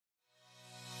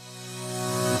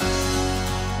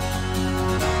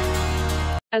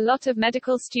A lot of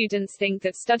medical students think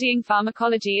that studying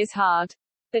pharmacology is hard.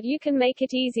 But you can make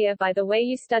it easier by the way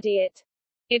you study it.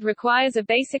 It requires a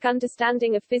basic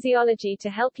understanding of physiology to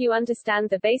help you understand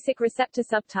the basic receptor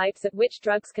subtypes at which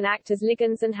drugs can act as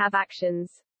ligands and have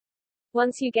actions.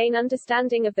 Once you gain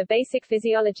understanding of the basic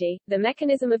physiology, the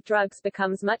mechanism of drugs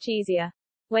becomes much easier.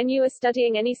 When you are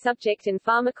studying any subject in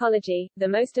pharmacology, the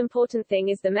most important thing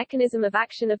is the mechanism of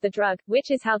action of the drug, which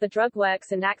is how the drug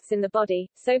works and acts in the body.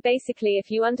 So basically,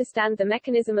 if you understand the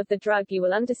mechanism of the drug, you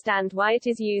will understand why it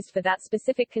is used for that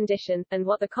specific condition, and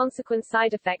what the consequent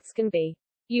side effects can be.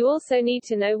 You also need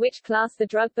to know which class the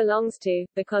drug belongs to,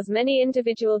 because many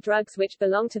individual drugs which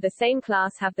belong to the same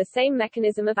class have the same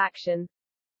mechanism of action.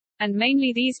 And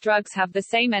mainly these drugs have the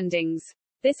same endings.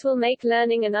 This will make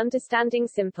learning and understanding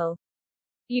simple.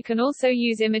 You can also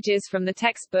use images from the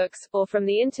textbooks, or from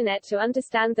the internet to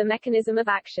understand the mechanism of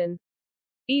action.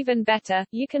 Even better,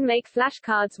 you can make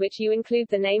flashcards which you include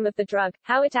the name of the drug,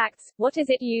 how it acts, what is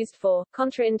it used for,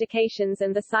 contraindications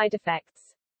and the side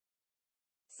effects.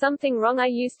 Something wrong I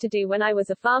used to do when I was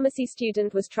a pharmacy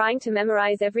student was trying to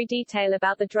memorize every detail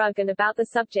about the drug and about the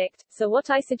subject, so what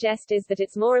I suggest is that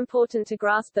it's more important to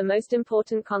grasp the most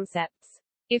important concepts.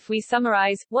 If we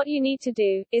summarize, what you need to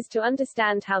do is to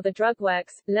understand how the drug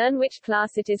works, learn which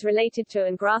class it is related to,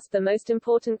 and grasp the most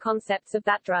important concepts of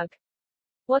that drug.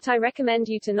 What I recommend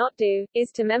you to not do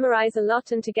is to memorize a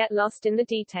lot and to get lost in the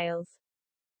details.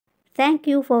 Thank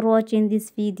you for watching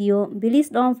this video. Please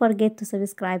don't forget to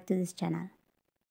subscribe to this channel.